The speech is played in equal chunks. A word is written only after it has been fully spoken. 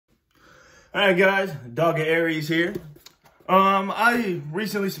Alright guys, TheDogOfAres here. I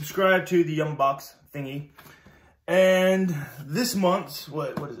recently subscribed to the yumbox thingy. And this month's,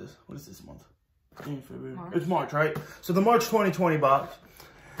 what is this? What is this month? March. It's March, right? So the March 2020 box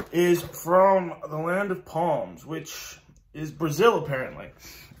is from the land of palms, which is Brazil apparently.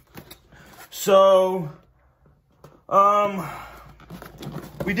 So,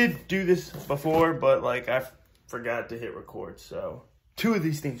 we did do this before, but like I forgot to hit record, so 2 of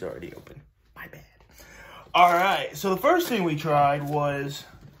these things are already open. My bad. All right, so the first thing we tried was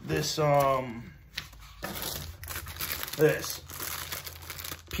this this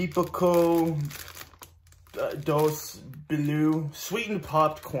Pipoco dos Bilu sweetened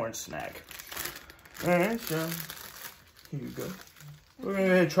popped corn snack. All right, so here you go. We're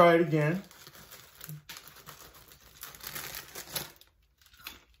gonna try it again.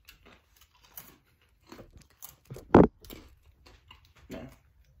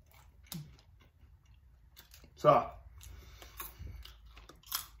 So,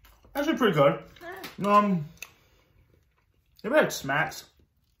 actually pretty good. Maybe it smacks.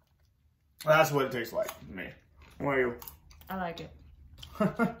 That's what it tastes like to me. What are you? I like it.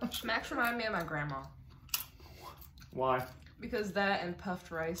 Smacks remind me of my grandma. Why? Because that and puffed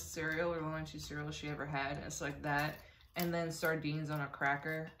rice cereal are the only 2 cereals she ever had. It's like that, and then sardines on a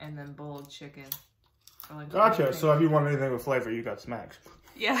cracker, and then boiled chicken. Like gotcha. So if you want anything with flavor, you got smacks.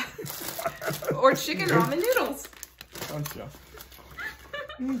 Yeah. Or chicken ramen noodles. Gotcha.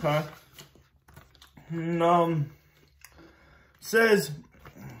 Okay. And, says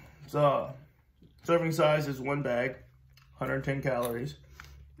the serving size is 1 bag, 110 calories.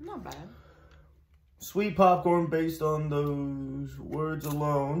 Not bad. Sweet popcorn based on those words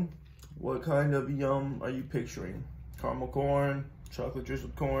alone. What kind of yum are you picturing? Caramel corn, chocolate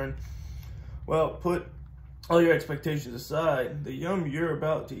drizzled corn. Well, put all your expectations aside. The yum you're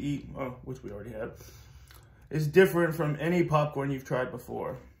about to eat, which we already had, is different from any popcorn you've tried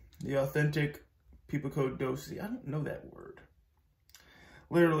before. The authentic Pipoco doce. I don't know that word.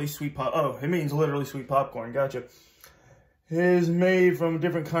 Literally sweet pop. Oh, it means literally sweet popcorn. Gotcha. Is made from a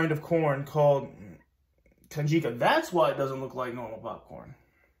different kind of corn called canjica. That's why it doesn't look like normal popcorn.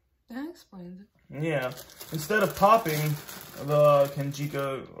 That explains it. Yeah. Instead of popping the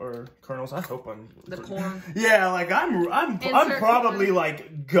canjica or kernels, I hope I'm the corn. Yeah, like I'm probably corn.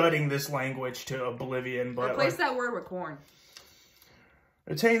 Like gutting this language to oblivion, but replace like, that word with corn.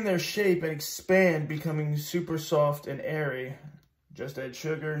 Retain their shape and expand, becoming super soft and airy. Just add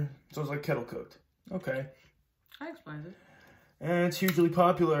sugar, so it's like kettle cooked. Okay. I explained it. And it's hugely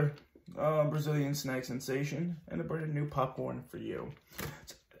popular. Brazilian snack sensation and a brand new popcorn for you.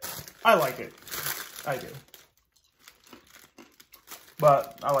 I like it. I do.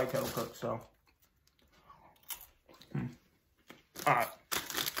 But I like kettle cooked, so. Alright.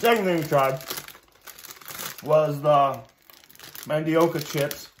 Second thing we tried was the mandioca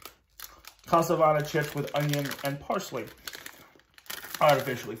chips. Cassavana chips with onion and parsley.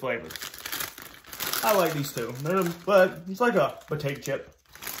 Artificially flavored. I like these too. But it's like a potato chip.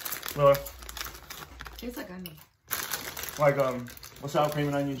 Tastes like onion. Like a sour cream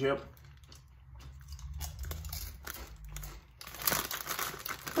and onion chip.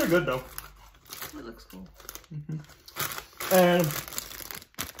 Pretty good though. It looks cool. And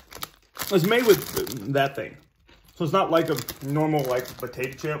it's made with that thing. So it's not like a normal like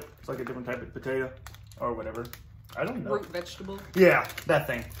potato chip. It's like a different type of potato or whatever. I don't know. Root vegetable. Yeah, that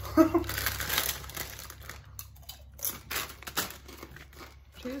thing.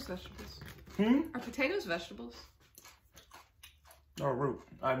 Potatoes vegetables. Are potatoes vegetables? Or root.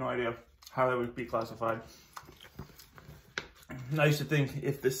 I have no idea how that would be classified. I used to think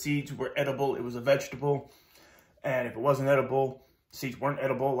if the seeds were edible, it was a vegetable. And if it wasn't edible, seeds weren't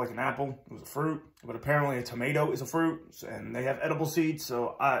edible, like an apple. It was a fruit. But apparently a tomato is a fruit. And they have edible seeds.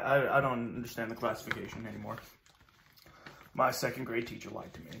 So I don't understand the classification anymore. My 2nd grade teacher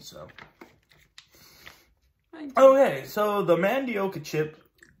lied to me, so. Okay, so the mandioca chip.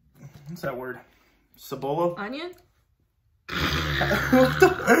 What's that word? Cebola? Onion?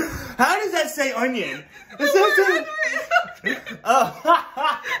 How does that say onion?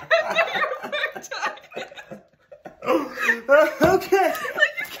 Okay.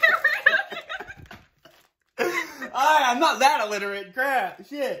 I'm not that illiterate. Crap.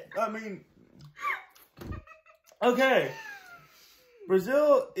 Shit. I mean. Okay.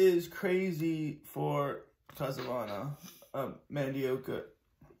 Brazil is crazy for cassavana, mandioca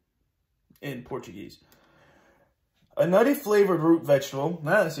in Portuguese. A nutty flavored root vegetable.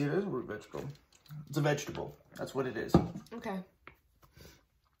 See, it is a root vegetable. It's a vegetable. That's what it is. Okay.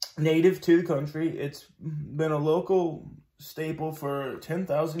 Native to the country, it's been a local staple for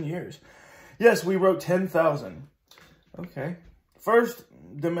 10,000 years. Yes, we wrote 10,000. Okay. First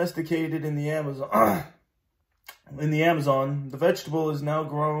domesticated in the Amazon. The vegetable is now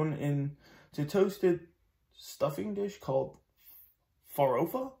grown into toasted stuffing dish called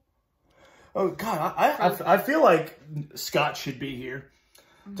farofa. Oh God, I feel like Scott should be here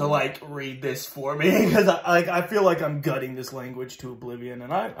to like read this for me because I feel like I'm gutting this language to oblivion,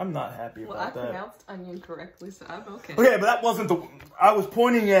 and I'm not happy about that. Well, I pronounced onion correctly, so I'm okay. Okay, but that wasn't the. I was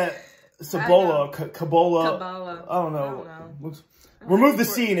pointing at Cibola, Cabola. Kabbalah. I don't know. Remove the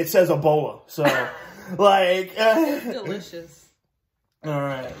C and it says Ebola. So, like. Delicious. All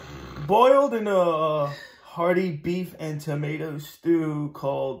right. Boiled in a hearty beef and tomato stew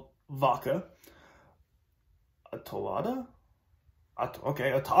called vodka. Atolada?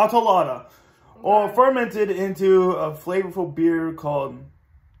 Atolada. Or fermented into a flavorful beer called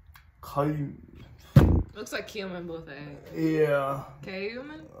Looks like cumin with a. Yeah.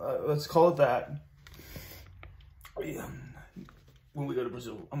 Cumin? Let's call it that. Yeah. When we go to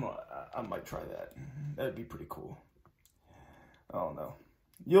Brazil, I might try that. That'd be pretty cool. I don't know.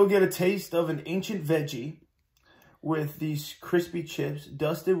 You'll get a taste of an ancient veggie with these crispy chips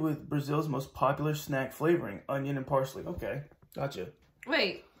dusted with Brazil's most popular snack flavoring, onion and parsley. Okay, gotcha.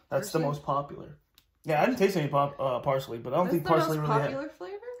 Wait. That's parsley? The most popular. Yeah, I didn't taste any parsley, but I don't think parsley really had. That's the most popular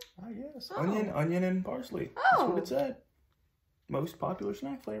flavor? Yes. Oh. Onion and parsley. Oh. That's what it said. Most popular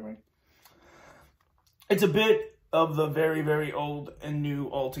snack flavoring. It's a bit of the very, very old and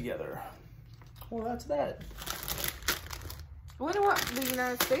new altogether. Well, that's that. I wonder what the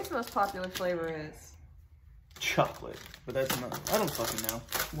United States' most popular flavor is. Chocolate. But that's not... I don't fucking know.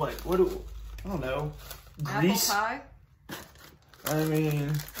 What do... I don't know. Grease? Apple pie? I mean... I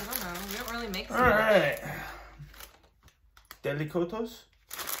don't know. We don't really make Alright. Delicotos?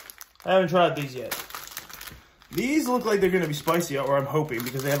 I haven't tried these yet. These look like they're going to be spicy, or I'm hoping,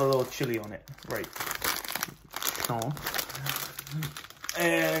 because they have a little chili on it. Right. Oh.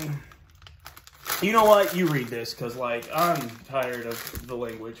 And... You know what? You read this, because, like, I'm tired of the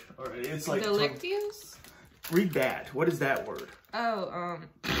language. Alright, it's like... Delictious? Read that. What is that word? Oh,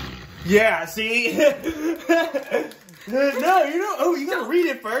 Yeah, see? No, you don't... Oh, you gotta read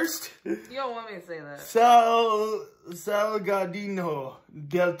it first. You don't want me to say that. Salgadino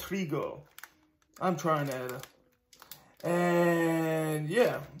del Trigo. I'm trying that. And,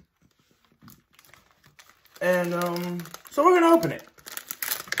 yeah. And, so we're gonna open it.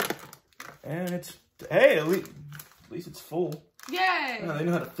 And it's... Hey, at least it's full. Yay! Yeah, they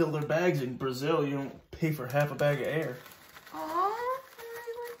know how to fill their bags in Brazil. You don't pay for half a bag of air. Aww, I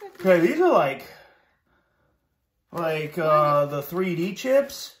really like that. Okay, these are like the 3D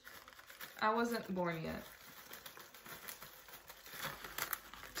chips. I wasn't born yet.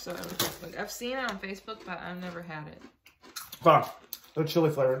 So, like, I've seen it on Facebook, but I've never had it. Huh. They're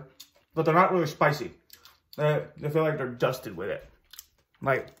chili flavored, but they're not really spicy. They feel like they're dusted with it.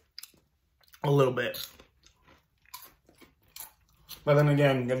 Like, a little bit. But then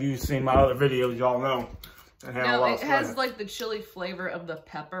again, if you've seen my other videos, y'all know. No, it has like the chili flavor of the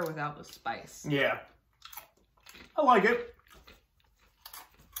pepper without the spice. Yeah. I like it.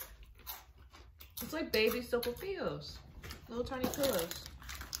 It's like baby sopapillos. Little tiny pillows.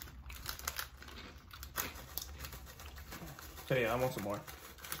 So yeah, I want some more.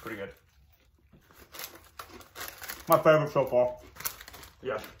 It's pretty good. My favorite so far.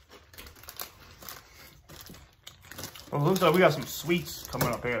 Yeah. Well, it looks like we got some sweets coming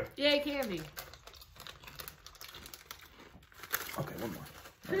up here. Yay, candy. Okay, one more.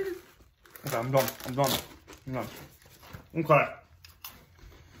 Okay, I'm done. Okay.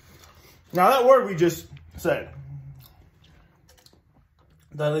 Now that word we just said,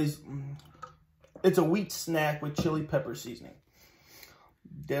 that is, it's a wheat snack with chili pepper seasoning.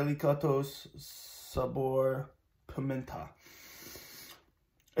 Delicatos sabor pimenta.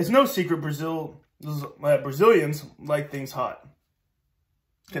 It's no secret Brazilians like things hot.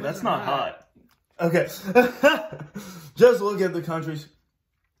 Okay, that's not hot. Okay. Just look at the country's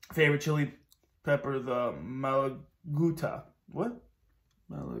favorite chili pepper, the Malagueta. What?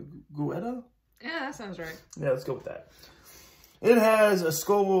 Malagueta? Yeah, that sounds right. Yeah, let's go with that. It has a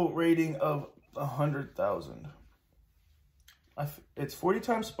Scoville rating of 100,000. It's 40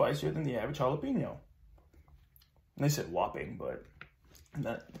 times spicier than the average jalapeno. And they said whopping, but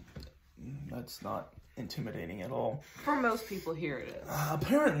that's not intimidating at all. For most people here it is.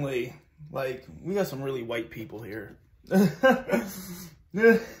 Apparently, like, we got some really white people here.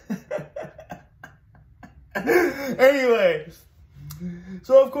 Anyway,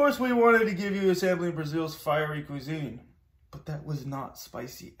 so of course we wanted to give you a sampling of Brazil's fiery cuisine. But that was not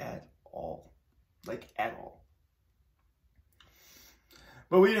spicy at all. Like, at all.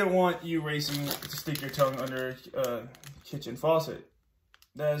 But we didn't want you racing to stick your tongue under a kitchen faucet.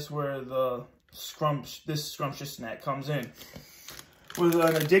 That's where this scrumptious snack comes in. With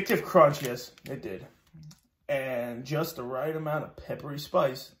an addictive crunch, yes, it did. And just the right amount of peppery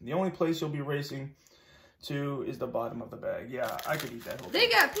spice. The only place you'll be racing to is the bottom of the bag. Yeah, I could eat that whole thing. They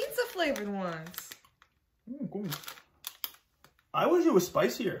got pizza flavored ones. Cool. I wish it was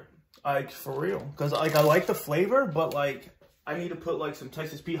spicier. Like, for real. Because, like, I like the flavor, but, like, I need to put, like, some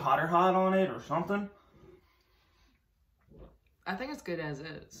Texas Pete Hot or Hot on it or something. I think it's good as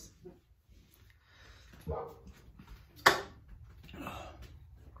is.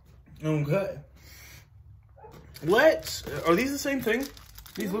 Okay. Are these the same thing?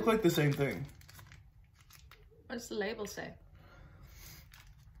 These look like the same thing. What does the label say?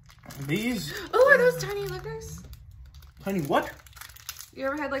 These... Oh, are those tiny liquors? Tiny what? You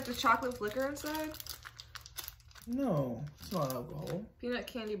ever had like the chocolate with liquor inside? No, it's not alcohol. Peanut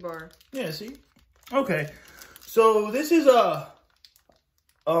candy bar. Yeah, see? Okay. So this is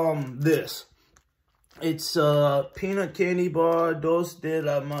this. It's peanut candy bar, dos de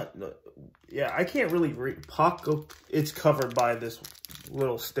la yeah, I can't really read. Paco, it's covered by this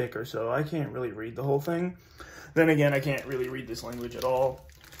little sticker, so I can't really read the whole thing. Then again, I can't really read this language at all.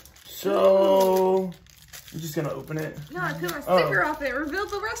 So, I'm just gonna open it. No, I took my sticker off it. Revealed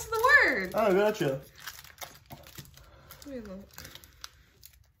the rest of the word. Oh, gotcha.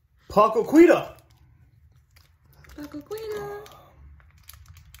 Paco Quita. Paco Quita.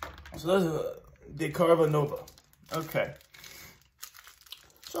 So that's a De Carva Nova. Okay.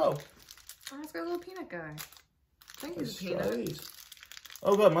 So. Oh, it's got a little peanut guy. I think he's a peanut.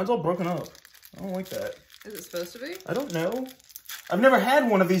 Oh god, mine's all broken up. I don't like that. Is it supposed to be? I don't know. I've never had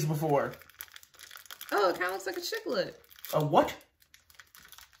one of these before. Oh, it kind of looks like a chiclet. A what?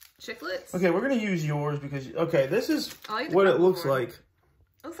 Chiclets? Okay, we're going to use yours because... Okay, this is what it looks like.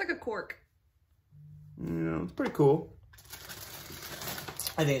 It looks like a cork. You know, it's pretty cool.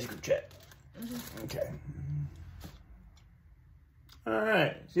 I think it's a group chat. Okay.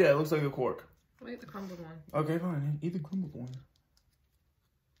 Alright. So yeah, it looks like a cork. Wait, the crumbled one. Okay, fine. Eat the crumbled one.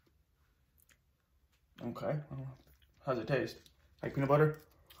 Okay. How's it taste? Like peanut butter?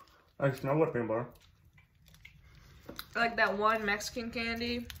 I smell like peanut butter. I like that one Mexican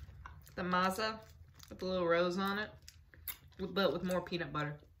candy, the maza, with the little rose on it, but with more peanut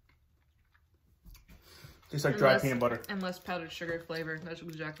butter. Tastes like dry peanut butter. And less powdered sugar flavor. That's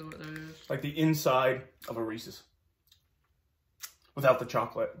exactly what that is. Like the inside of a Reese's. Without the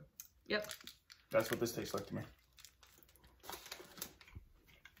chocolate. Yep. That's what this tastes like to me.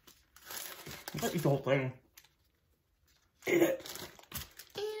 Let's eat the whole thing. Eat it.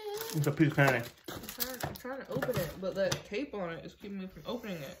 It's a piece of candy. I'm trying to open it, but the tape on it is keeping me from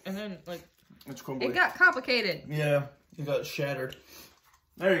opening it. And then, like, it's crumbly. It got complicated. Yeah, it got shattered.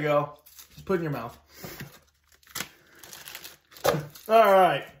 There you go. Just put it in your mouth. All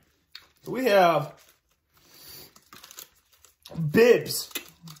right. So we have Bibs.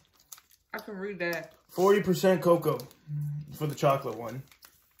 I can read that. 40% cocoa for the chocolate one.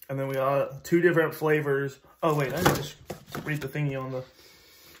 And then we got 2 different flavors. Oh, wait. I just read the thingy on the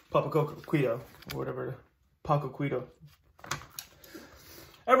Paco Quito, or whatever. Paco Quito.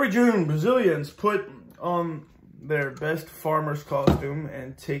 Every June, Brazilians put on their best farmer's costume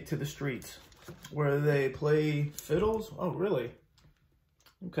and take to the streets, where they play fiddles. Oh, really?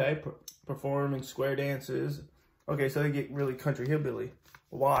 Okay. Performing square dances. Okay, so they get really country hillbilly.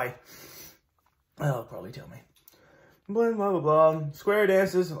 Why? They'll probably tell me. Blah, blah, blah, blah. Square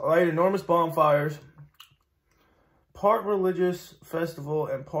dances, light enormous bonfires. Part religious festival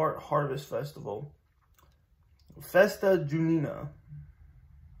and part harvest festival. Festa Junina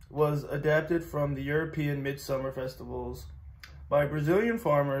was adapted from the European midsummer festivals by Brazilian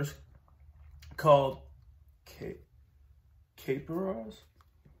farmers called capirais.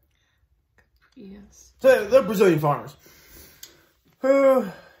 Yes. So they're Brazilian farmers who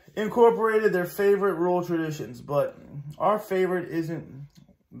incorporated their favorite rural traditions, but our favorite isn't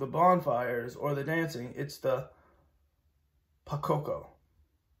the bonfires or the dancing, it's the pacoco.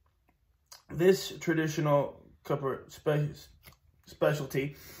 This traditional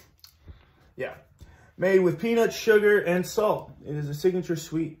specialty, made with peanuts, sugar, and salt. It is a signature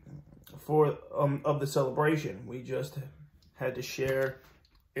sweet for of the celebration. We just had to share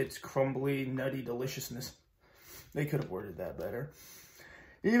its crumbly, nutty deliciousness. They could have worded that better.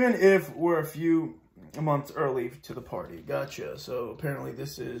 Even if we're a few months early to the party. Gotcha. So apparently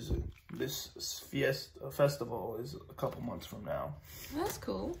this festival is a couple months from now. That's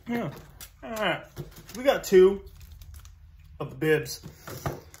cool. Yeah. All right. We got 2 of the bibs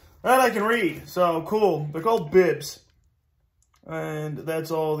that I can read. So cool. They're called bibs. And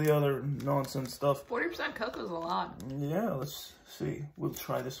that's all the other nonsense stuff. 40% cocoa is a lot. Yeah, let's see. We'll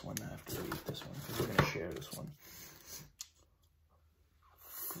try this one after we eat this one, because we're going to share this one.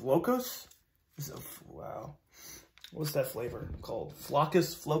 Flocus? Wow. What's that flavor called?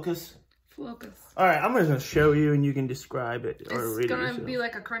 Flocus? Flocus? Flocus. All right, I'm just going to show you and you can describe it or read it. It's going to be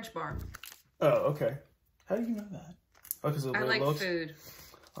like a Crunch Bar. Oh, okay. How do you know that? Oh, because of the way it looks? Food.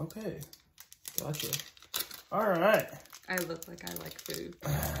 Okay. Gotcha. All right. I look like I like food.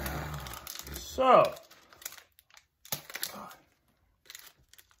 So. Oh,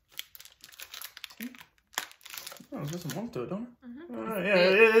 it's got some warmth to it, don't it? All right, yeah,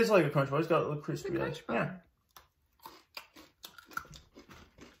 it is like a Crunch Bar. It's got a little crispy. It's a Crunch Bar. Yeah.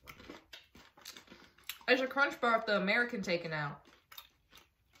 It's a Crunch Bar with the American taken out.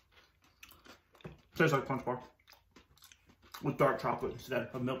 Tastes like Crunch Bar. With dark chocolate instead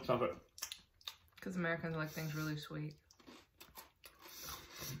of milk chocolate. Because Americans like things really sweet.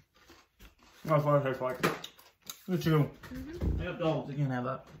 That's what it tastes like. Me too. I have dogs. You can have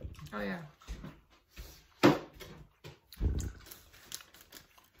that. Oh, yeah.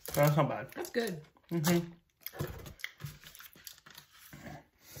 That's not bad. That's good.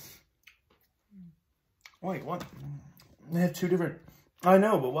 Wait, what? They have two different... I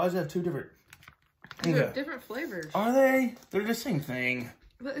know, but why does it have two different... They're different flavors. Are they? They're the same thing.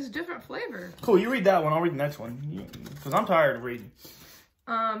 But it's different flavor. Cool, you read that one. I'll read the next one. Because I'm tired of reading.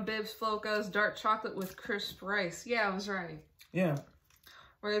 Bibs Flocos, dark chocolate with crisp rice. Yeah, I was right. Yeah.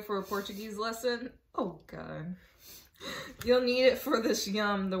 Ready for a Portuguese lesson? Oh, God. You'll need it for this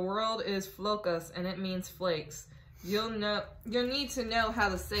yum. The world is flocos, and it means flakes. You'll need to know how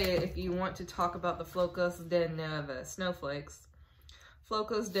to say it if you want to talk about the flocos de neve, snowflakes.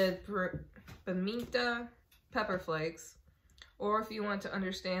 Flocos de pimenta, pepper flakes. Or if you want to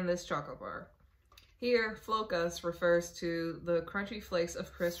understand this chocolate bar. Here, flocos refers to the crunchy flakes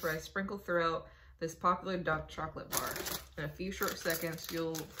of crisp rice sprinkled throughout this popular dark chocolate bar. In a few short seconds,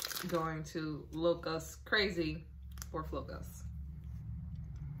 you'll going to locos crazy for flocos.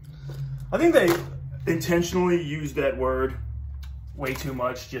 I think they intentionally used that word way too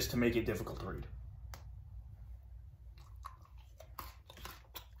much just to make it difficult to read.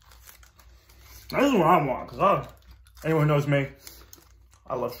 This is what I want, because anyone who knows me,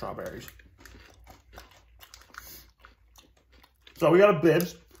 I love strawberries. So we got a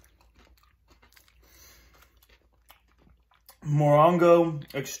Bibs. Morongo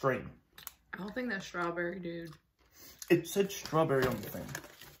Extreme. I don't think that's strawberry, dude. It said strawberry on the thing.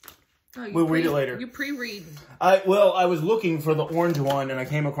 Oh, we'll read it later. You pre-read. Well, I was looking for the orange one, and I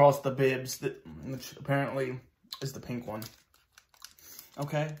came across the Bibs, which apparently is the pink one.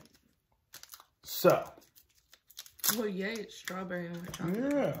 Okay. So. Well, yay, it's strawberry and white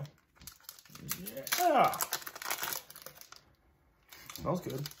chocolate. Yeah. Yeah. Smells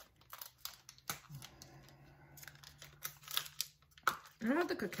good. I don't know what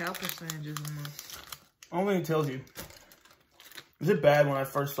the cacao percentage is on this. I don't think it tells you. Is it bad when I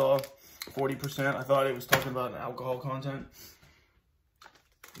first saw 40%? I thought it was talking about an alcohol content.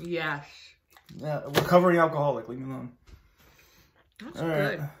 Yes. Yeah, recovering alcoholic. Leave me alone. That's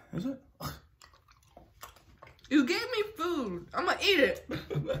good. Right. Is it? You gave me food. I'm gonna eat it.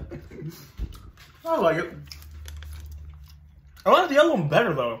 I like it. I like the other one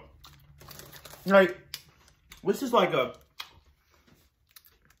better though. Like, this is like a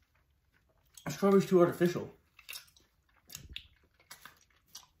strawberry's too artificial.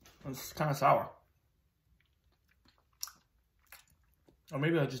 It's kind of sour. Or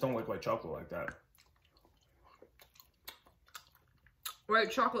maybe I just don't like white chocolate like that.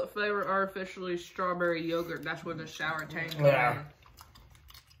 White chocolate flavor, artificially strawberry yogurt. That's what the sour tang is. Yeah.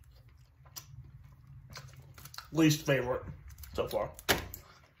 Least favorite so far.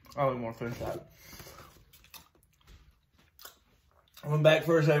 I don't even want to finish that. I went back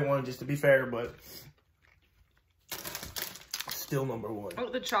for a second one just to be fair, but still #1. Oh,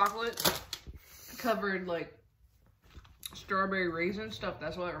 the chocolate covered like strawberry raisin stuff.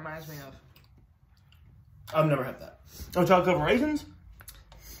 That's what it reminds me of. I've never had that. Oh, chocolate covered raisins?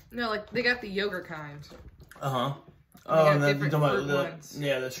 No, like they got the yogurt kind. Uh-huh. Oh, and then you're talking about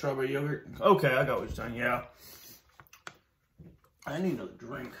the strawberry yogurt. Okay, I got what you're saying, yeah. I need another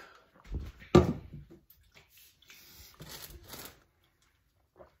drink.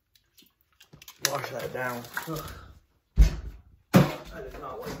 Wash that down. Ugh. I did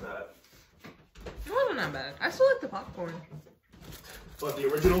not like that. It wasn't that bad. I still like the popcorn. What, the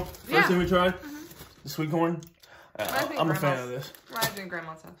original? First thing we tried? The sweet corn? I'm a fan of this. Right in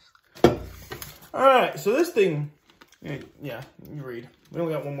Grandma's house. Alright, so this thing, yeah, you read. We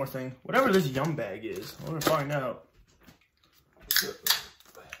only got one more thing. Whatever this yum bag is, we're going to find out.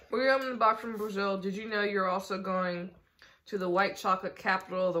 We're opening the box from Brazil. Did you know you're also going to the white chocolate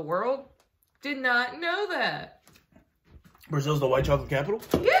capital of the world? Did not know that. Brazil's the white chocolate capital?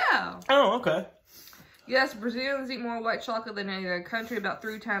 Yeah. Oh, okay. Yes, Brazilians eat more white chocolate than any other country, about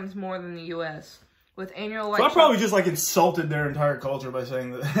 3 times more than the U.S. With annual white I probably just like insulted their entire culture by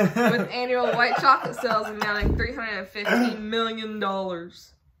saying that. with annual white chocolate sales amounting $315 million.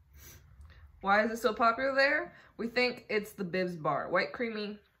 Why is it so popular there? We think it's the Bibs bar. White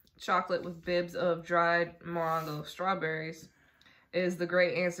creamy chocolate with bibs of dried morongo strawberries is the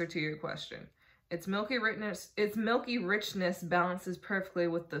great answer to your question. Its milky richness balances perfectly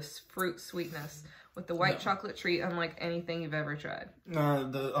with the fruit sweetness, with the white chocolate treat unlike anything you've ever tried.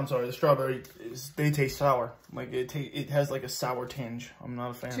 I'm sorry, the strawberry, they taste sour. Like, it has like a sour tinge. I'm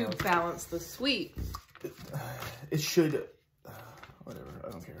not a fan of. To balance the sweet. It should, whatever, I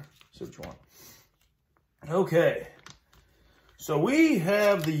don't care. Say what you want. Okay. So we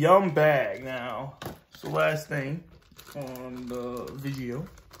have the Yum bag now. It's the last thing on the video.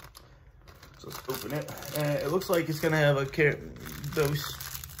 So let's open it. And it looks like it's going to have those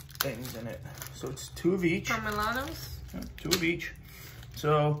things in it. So it's 2 of each. Parmelanos? 2 of each.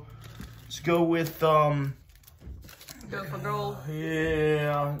 So let's go with Go for gold.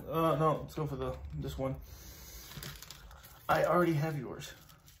 Yeah. No, let's go for this one. I already have yours.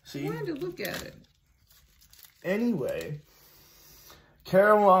 See? I wanted to look at it. Anyway,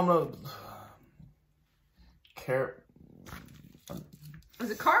 caramel. Is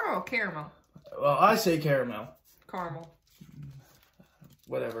it caramel or caramel? Well, I say caramel. Caramel.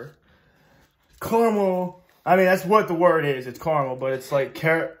 Whatever. Caramel. I mean, that's what the word is. It's caramel, but it's like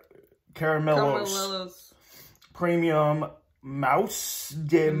caramelos. Premium mouse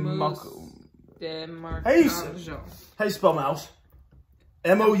de How you spell mouse?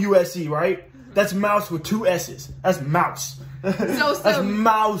 M-O-U-S-E, right? That's mouse with 2 S's. That's mouse. That's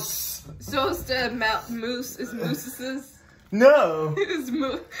mouse. So instead of moose is mooses? No. is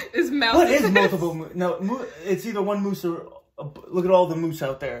mouse. What is multiple? No, it's either one moose or look at all the moose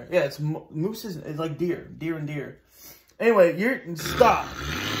out there. Yeah, it's moose is like deer and deer. Anyway, stop.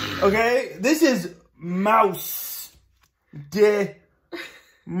 Okay, this is mouse de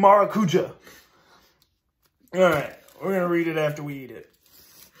maracuja. All right, we're gonna read it after we eat it.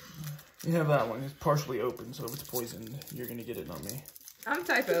 You have that one. It's partially open, so if it's poisoned, you're gonna get it, not me. I'm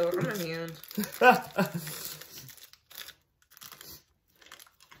typo. I'm immune.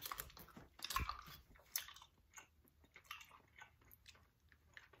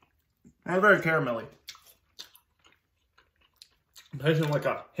 Not very caramelly. I'm tasting like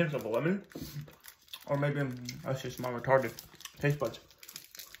a hint of a lemon, or maybe that's just my retarded taste buds.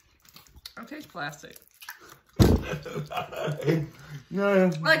 I taste plastic.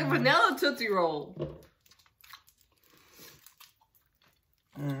 No. Like a vanilla Tootsie Roll.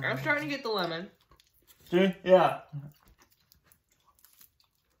 I'm starting to get the lemon. See? Yeah.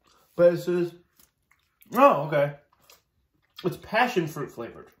 But it says, oh, okay. It's passion fruit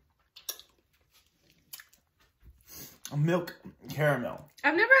flavored. A milk caramel.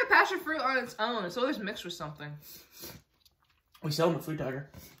 I've never had passion fruit on its own. It's always mixed with something. We sell them at Food Tiger.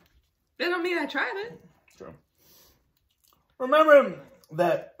 That don't mean I tried it. True. Remember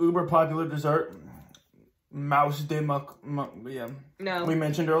that uber popular dessert, mouse de yeah. No. We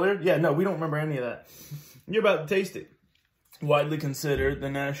mentioned earlier? Yeah, no, we don't remember any of that. You're about to taste it. Widely considered the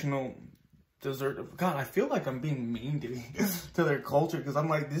national dessert of... God, I feel like I'm being mean to their culture because I'm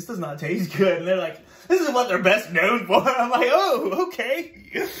like, this does not taste good. And they're like, this is what they're best known for. I'm like, oh, okay.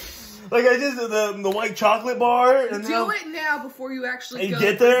 Like I just the white chocolate bar. And do it now before you actually go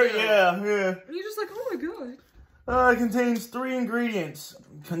get there. Yeah. And you're just like, oh my god. It contains 3 ingredients: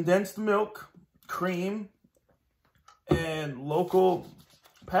 condensed milk, cream, and local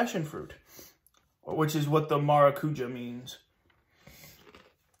passion fruit, which is what the maracuja means.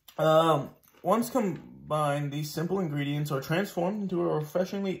 Once combined, these simple ingredients are transformed into a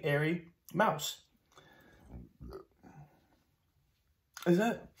refreshingly airy mouse. Is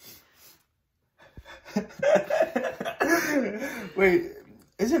that... Wait,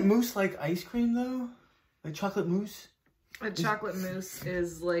 isn't mousse like ice cream though? Like chocolate mousse? A chocolate mousse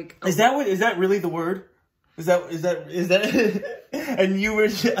is like... Is that really the word? Is that and you were...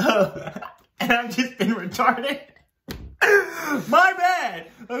 and I've just been retarded? My bad,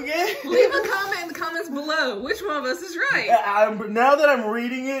 okay? Leave a comment in the comments below. Which one of us is right? Now that I'm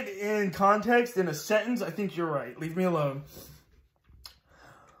reading it in context, in a sentence, I think you're right. Leave me alone.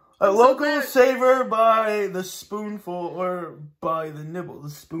 Local savor by the spoonful or by the nibble. The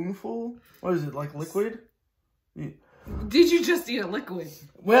spoonful? What is it, like liquid? Did you just eat a liquid?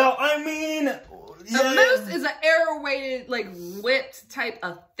 Well, I mean... Yeah. A mousse is an air-weighted, like, whipped type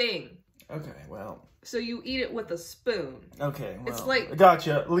of thing. Okay, well... So you eat it with a spoon. Okay, well... It's like...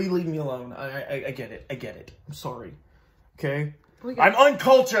 Gotcha. Leave me alone. I get it. I get it. I'm sorry. Okay? I'm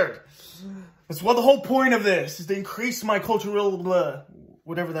uncultured! That's what the whole point of this is to increase my cultural...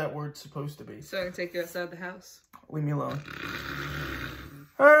 whatever that word's supposed to be. So I can take you outside the house? Leave me alone.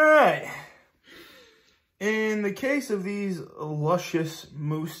 Alright. In the case of these luscious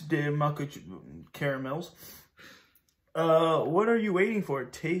mousse de maca caramels, what are you waiting for?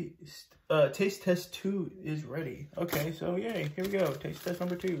 Taste test 2 is ready. Okay, so yay, here we go. Taste test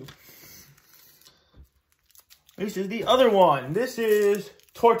number 2. This is the other one. This is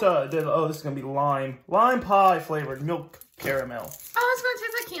torta de... Oh, this is going to be lime. Lime pie flavored milk caramel. Oh, it's going to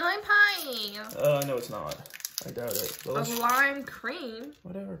taste like key lime pie. No, it's not. I doubt it. A lime cream.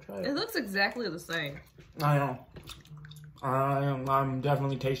 Whatever, try it. It looks exactly the same. I know. I'm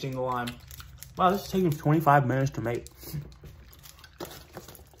definitely tasting the lime. Wow, this is taking 25 minutes to make.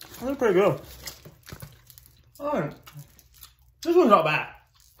 That's pretty good. Alright. This one's not bad.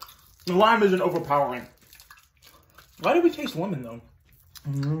 The lime isn't overpowering. Why did we taste lemon, though?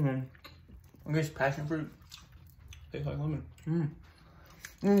 I guess passion fruit. Tastes like lemon.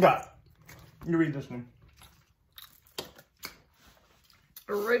 Okay. You read this one.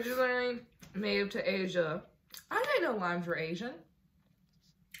 Originally native to Asia. I didn't know limes were Asian.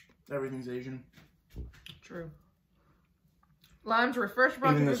 Everything's Asian. True. Limes were first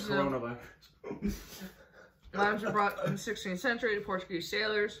brought to Brazil. Even this coronavirus. Limes were brought in the 16th century to Portuguese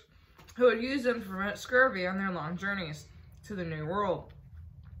sailors who had used them to prevent scurvy on their long journeys to the New World.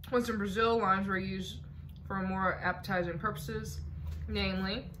 Once in Brazil, limes were used for more appetizing purposes,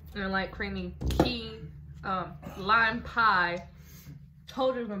 namely, in a light creamy key lime pie.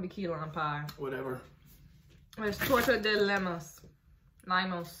 Told you it was going to be key lime pie. Whatever. It's torta de limos.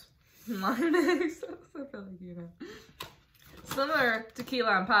 Limos. Limes. I feel like you know. Similar to key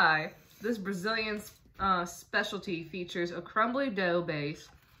lime pie, this Brazilian specialty features a crumbly dough base,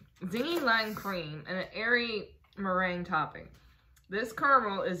 zingy lime cream, and an airy meringue topping. This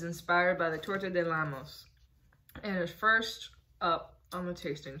caramel is inspired by the torta de limos and is first up on the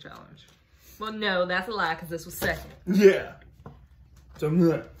tasting challenge. Well, no, that's a lie because this was second. Yeah.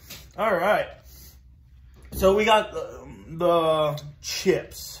 So, all right. So we got the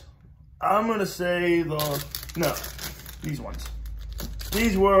chips. I'm gonna say these ones.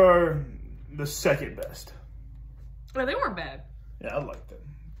 These were the second best. Oh, they weren't bad. Yeah, I liked them.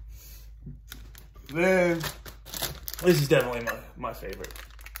 Then this is definitely my favorite.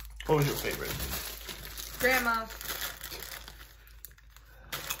 What was your favorite? Grandma.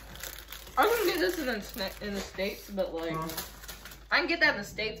 I wouldn't get this in the States, but like I can get that in the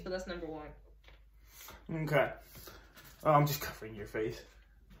States, but that's number 1. Okay. I'm just covering your face.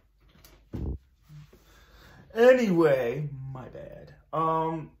 Anyway, my bad.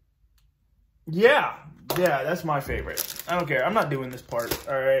 Yeah, that's my favorite. I don't care. I'm not doing this part.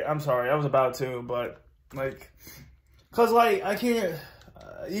 All right, I'm sorry. I was about to, but like, cause like I can't.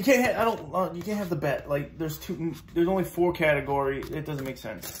 You can't have the bet. Like, there's only 4 categories. It doesn't make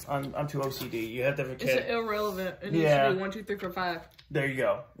sense. I'm too OCD. You have to have a It's irrelevant. It needs to be 1, 2, 3, 4, 5. There you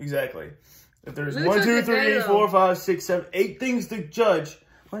go. Exactly. If there's 1, 2, 3, 4, 5, 6, 7, 8 things to judge.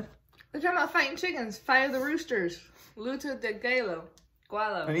 What? They're talking about fighting chickens. Fight of the roosters. Luta de Galo.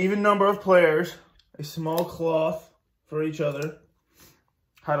 Gualo. An even number of players. A small cloth for each other.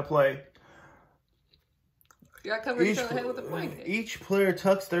 How to play. You gotta cover each other's head with a blanket. Each player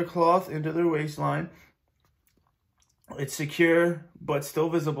tucks their cloth into their waistline. It's secure, but still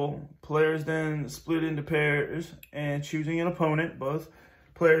visible. Players then split into pairs and choosing an opponent. Both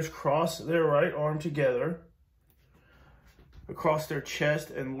players cross their right arm together across their chest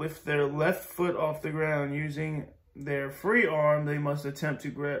and lift their left foot off the ground. Using their free arm, they must attempt to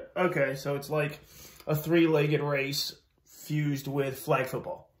grab... Okay, so it's like a 3-legged race fused with flag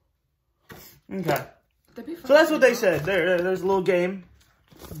football. Okay. So that's what they said. There's a little game.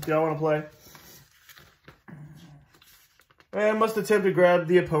 If y'all want to play. And must attempt to grab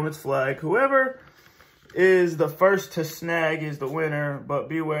the opponent's flag. Whoever is the first to snag is the winner. But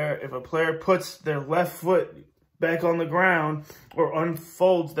beware, if a player puts their left foot back on the ground or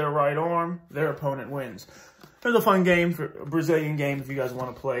unfolds their right arm, their opponent wins. There's a fun game, a Brazilian game if you guys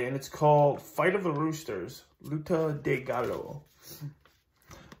want to play. And it's called Fight of the Roosters. Luta de Galo.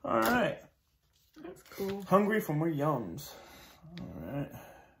 Alright. That's cool. Hungry for more yums. Alright.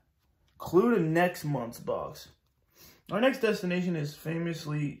 Clue to next month's box. Our next destination is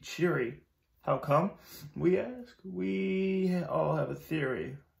famously cheery. How come? We ask. We all have a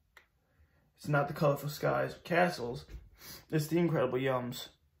theory. It's not the colorful skies or castles. It's the incredible yums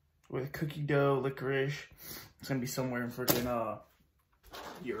with cookie dough, licorice. It's gonna be somewhere in freaking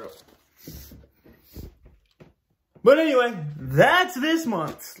Europe. But anyway, that's this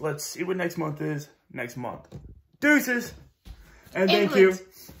month. Let's see what next month is next month. Deuces. And thank you.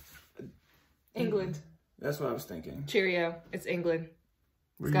 England. That's what I was thinking. Cheerio. It's England.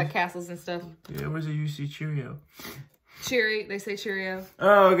 It's got castles and stuff. Yeah, where's the UC Cheerio? Cheery. They say Cheerio.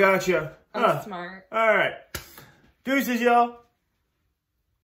 Oh, gotcha. I'm smart. All right. Deuces, y'all.